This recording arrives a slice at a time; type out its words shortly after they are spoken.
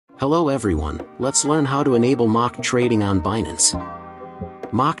Hello everyone, let's learn how to enable mock trading on Binance.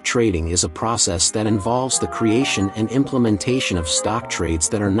 Mock trading is a process that involves the creation and implementation of stock trades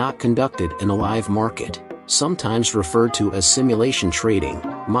that are not conducted in a live market. Sometimes referred to as simulation trading,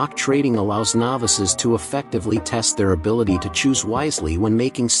 mock trading allows novices to effectively test their ability to choose wisely when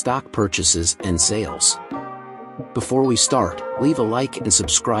making stock purchases and sales. Before we start, leave a like and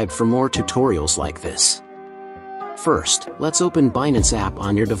subscribe for more tutorials like this. First, let's open Binance app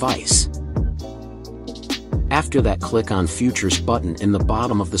on your device. After that, click on Futures button in the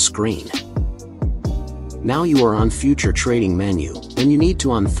bottom of the screen. Now you are on Future Trading menu, and you need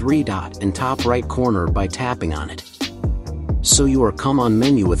to on 3 dot in top right corner by tapping on it. So you are come on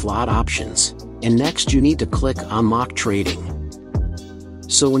menu with lot options, and next you need to click on Mock Trading.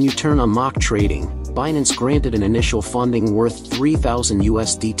 So when you turn on Mock Trading, Binance granted an initial funding worth 3,000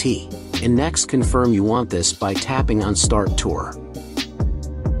 USDT. And next confirm you want this by tapping on Start Tour.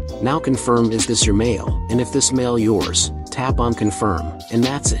 Now confirm is this your mail, and if this mail yours, tap on Confirm, and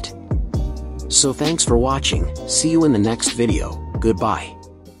that's it. So thanks for watching, see you in the next video, goodbye.